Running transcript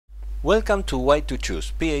Welcome to Why to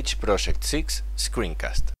Choose PHProjekt 6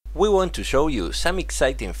 screencast. We want to show you some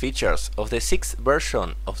exciting features of the 6th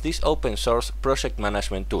version of this open source project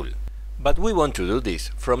management tool. But we want to do this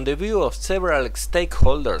from the view of several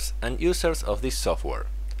stakeholders and users of this software,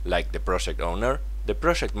 like the project owner, the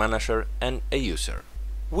project manager, and a user.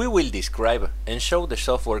 We will describe and show the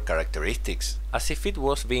software characteristics as if it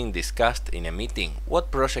was being discussed in a meeting what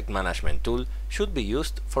project management tool should be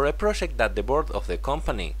used for a project that the board of the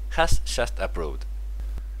company has just approved.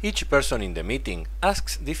 Each person in the meeting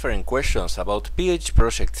asks different questions about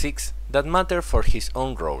PHProjekt 6 that matter for his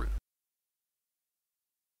own role.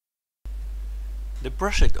 The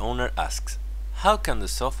project owner asks, how can the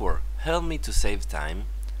software help me to save time?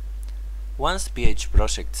 Once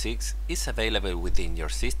PHProjekt 6 is available within your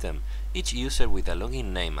system, each user with a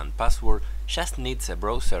login name and password just needs a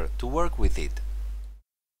browser to work with it.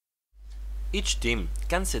 Each team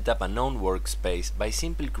can set up a known workspace by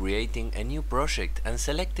simply creating a new project and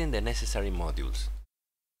selecting the necessary modules.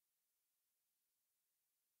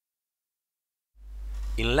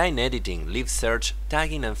 Inline editing, live search,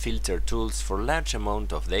 tagging and filter tools for large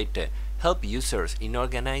amount of data help users in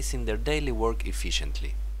organizing their daily work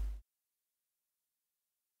efficiently.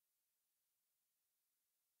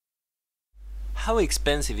 How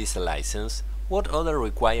expensive is a license? What other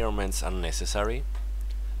requirements are necessary?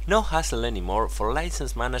 No hassle anymore for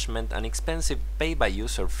license management and expensive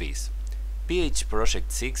pay-by-user fees. PHProjekt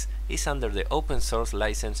 6 is under the open source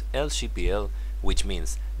license LGPL, which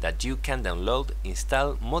means that you can download,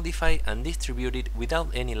 install, modify and distribute it without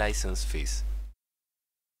any license fees.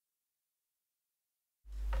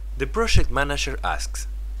 The project manager asks,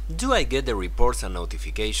 do I get the reports and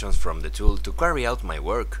notifications from the tool to carry out my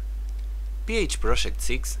work? PHProjekt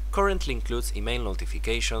 6 currently includes email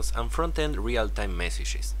notifications and front-end real-time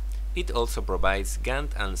messages. It also provides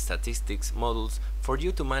Gantt and statistics modules for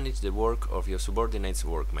you to manage the work of your subordinates'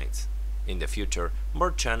 workmates. In the future,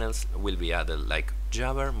 more channels will be added like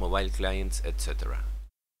Java, mobile clients, etc.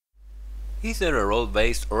 Is there a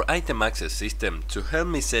role-based or item access system to help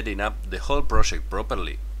me setting up the whole project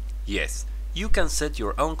properly? Yes. You can set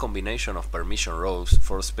your own combination of permission roles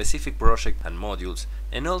for specific project and modules,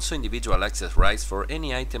 and also individual access rights for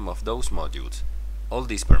any item of those modules. All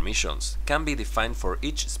these permissions can be defined for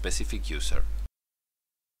each specific user.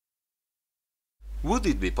 Would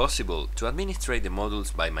it be possible to administrate the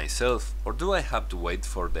modules by myself, or do I have to wait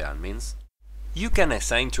for the admins? You can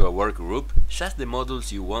assign to a work group just the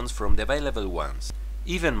modules you want from the available ones.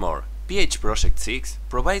 Even more, PHProjekt 6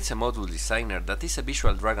 provides a module designer that is a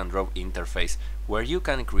visual drag-and-drop interface where you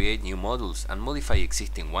can create new modules and modify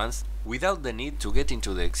existing ones without the need to get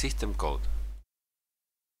into the existing code.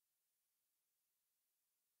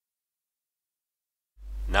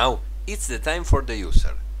 Now, it's the time for the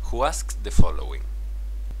user, who asks the following.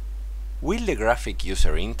 Will the graphic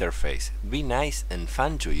user interface be nice and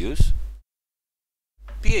fun to use?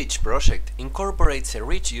 PHProjekt incorporates a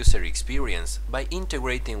rich user experience by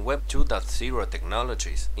integrating Web 2.0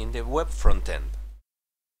 technologies in the web frontend.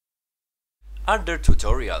 Are there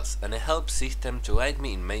tutorials and a help system to guide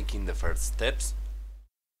me in making the first steps?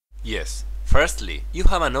 Yes. Firstly, you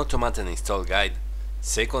have an automated install guide.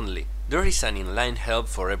 Secondly, there is an inline help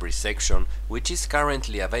for every section, which is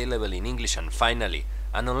currently available in English, and finally,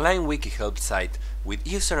 an online wiki help site with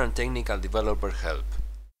user and technical developer help.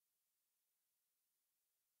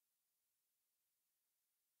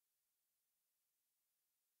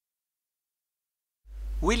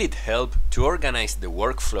 Will it help to organize the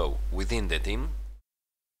workflow within the team?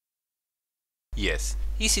 Yes,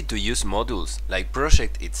 easy-to-use modules like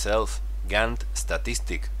project itself, Gantt,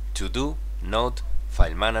 statistic, to-do, note,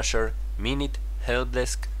 file manager, minute,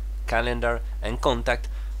 helpdesk, calendar, and contact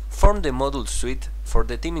form the module suite for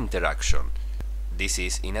the team interaction. This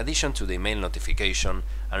is in addition to the email notification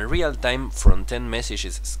and real-time front-end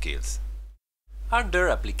messages skills. Are there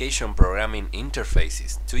application programming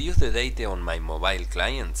interfaces to use the data on my mobile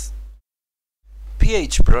clients?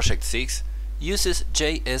 PHProjekt 6 uses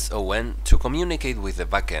JSON to communicate with the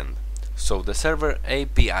backend, so the server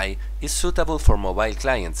API is suitable for mobile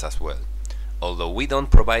clients as well, although we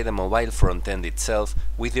don't provide a mobile frontend itself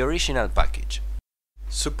with the original package.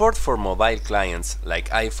 Support for mobile clients like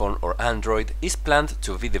iPhone or Android is planned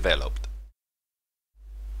to be developed.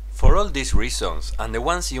 For all these reasons, and the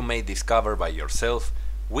ones you may discover by yourself,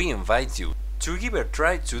 we invite you to give a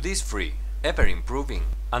try to this free, ever-improving,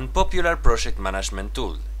 and popular project management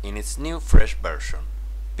tool in its new fresh version,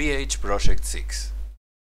 PHProjekt 6.